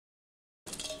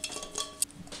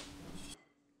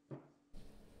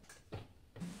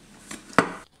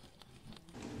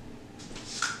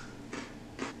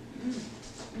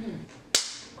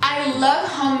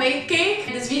homemade cake.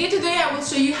 In this video today I will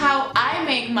show you how I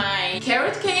make my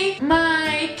carrot cake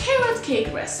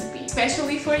recipe,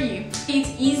 especially for you.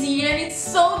 It's easy and it's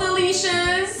so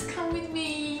delicious. Come with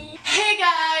me. Hey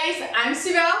guys, I'm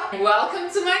Sibel.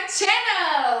 Welcome to my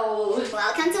channel.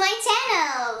 Welcome to my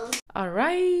channel.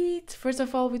 Alright, first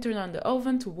of all we turn on the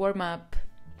oven to warm up.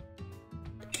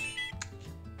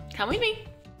 Come with me.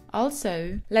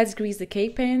 Also, let's grease the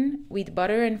cake pan with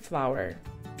butter and flour.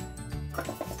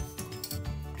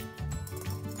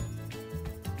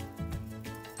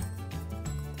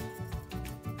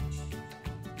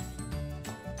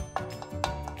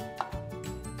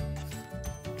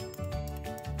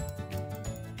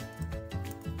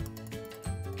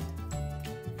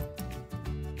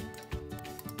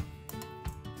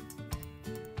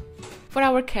 For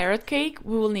our carrot cake,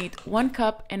 we will need 1.5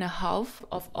 cups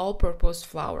of all-purpose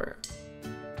flour.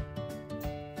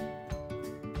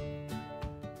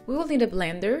 We will need a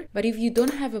blender, but if you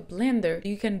don't have a blender,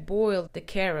 you can boil the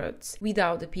carrots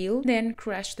without the peel, then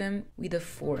crush them with a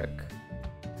fork.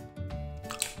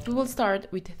 We will start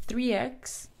with 3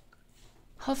 eggs,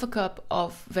 1/2 cup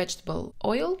of vegetable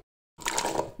oil,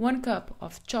 1 cup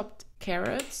of chopped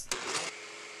carrots.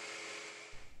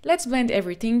 Let's blend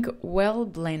everything well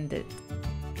blended.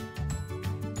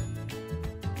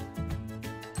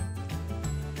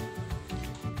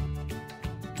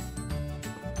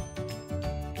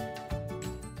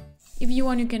 If you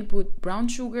want, you can put brown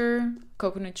sugar,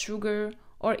 coconut sugar,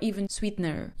 or even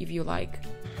sweetener if you like.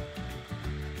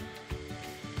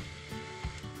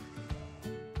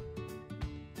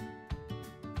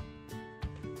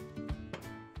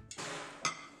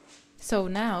 So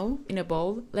now, in a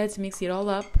bowl, let's mix it all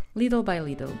up, little by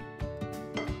little.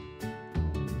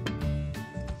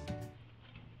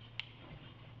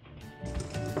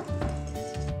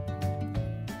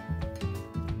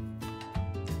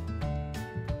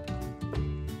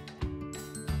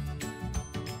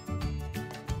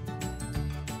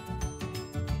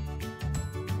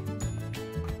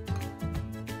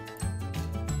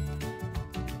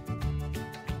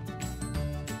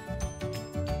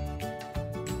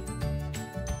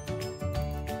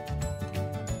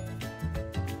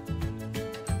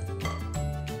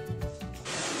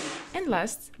 And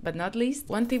last but not least,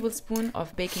 1 tablespoon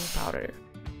of baking powder.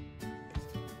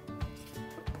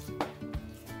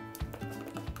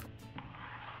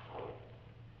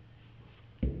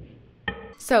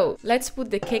 So let's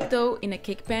put the cake dough in a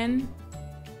cake pan.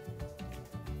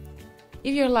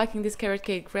 If you're liking this carrot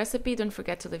cake recipe, don't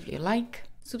forget to leave a like,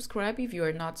 subscribe if you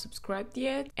are not subscribed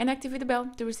yet, and activate the bell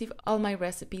to receive all my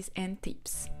recipes and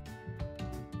tips.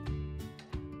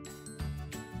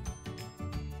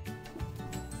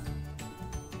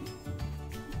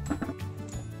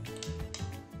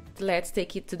 Let's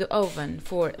take it to the oven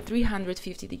for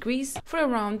 350 degrees for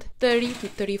around 30 to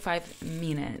 35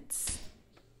 minutes.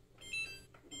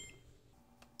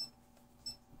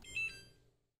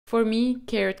 For me,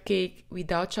 carrot cake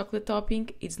without chocolate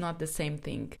topping is not the same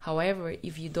thing. However,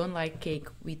 if you don't like cake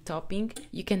with topping,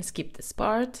 you can skip this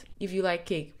part. If you like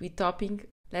cake with topping,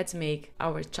 let's make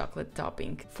our chocolate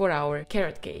topping for our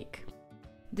carrot cake.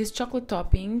 This chocolate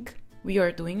topping we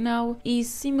are doing now is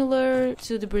similar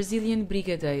to the Brazilian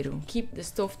brigadeiro. Keep the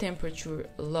stove temperature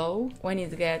low. When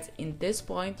it gets in this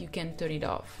point, you can turn it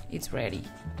off. It's ready.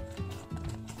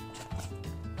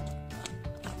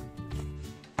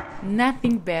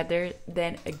 Nothing better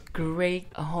than a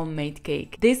great homemade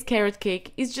cake. This carrot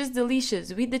cake is just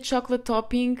delicious with the chocolate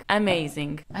topping.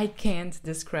 Amazing. I can't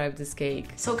describe this cake.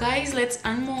 So guys, let's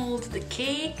unmold the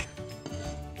cake.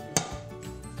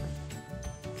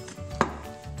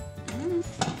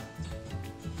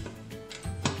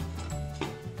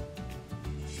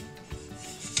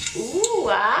 Ooh,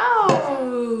 wow!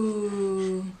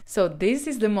 So this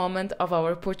is the moment of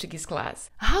our Portuguese class.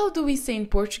 How do we say in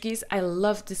Portuguese, I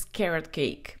love this carrot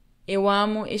cake? Eu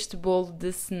amo este bolo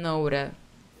de cenoura.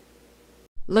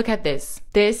 Look at this.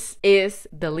 This is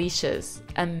delicious.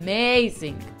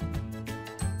 Amazing!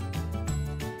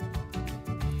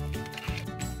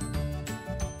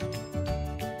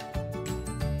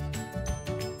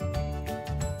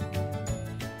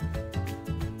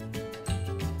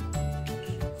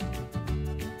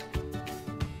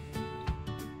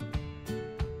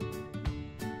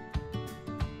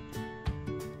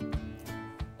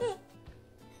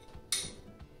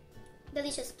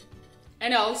 Delicious.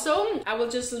 And also, I will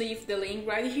just leave the link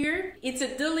right here. It's a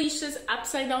delicious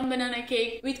upside down banana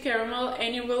cake with caramel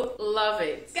and you will love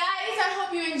it. Guys, I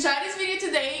hope you enjoyed this video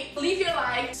today. Leave your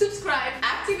like, subscribe,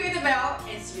 activate the bell,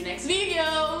 and see you next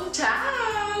video.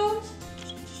 Ciao!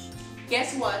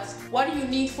 Guess what? What do you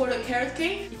need for the carrot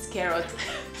cake? It's carrot.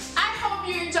 I hope hope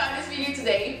you enjoyed this video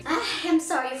today. I'm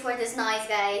sorry for this noise,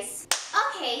 guys.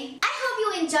 Okay, I hope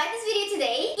you enjoyed this video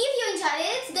today. If you enjoyed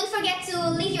it, don't forget to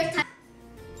leave your time.